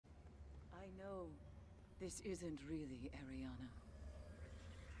This isn't really Eriana.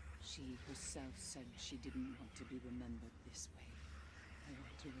 She herself said she didn't want to be remembered this way. I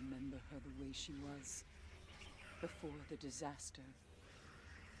want to remember her the way she was. Before the disaster.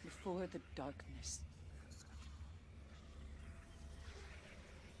 Before the darkness.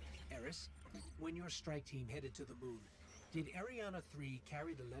 Eris, when your strike team headed to the moon, did Eriana-3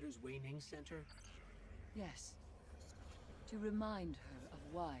 carry the letters Wei Ning sent her? Yes. To remind her of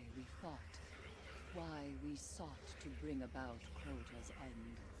why we fought. Why we sought to bring about Crota's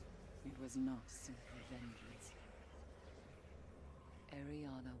end. It was not simply vengeance.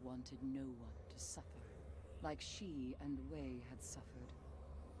 Eriana wanted no one to suffer, like she and Wei had suffered.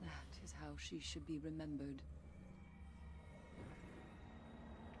 That is how she should be remembered.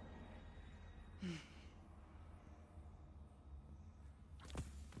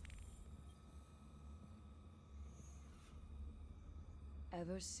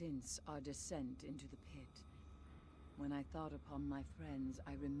 Ever since our descent into the pit, when I thought upon my friends,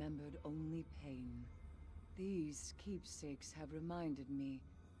 I remembered only pain. These keepsakes have reminded me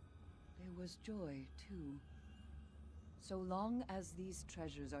there was joy, too. So long as these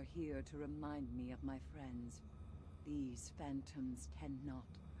treasures are here to remind me of my friends, these phantoms cannot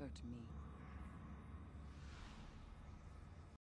hurt me.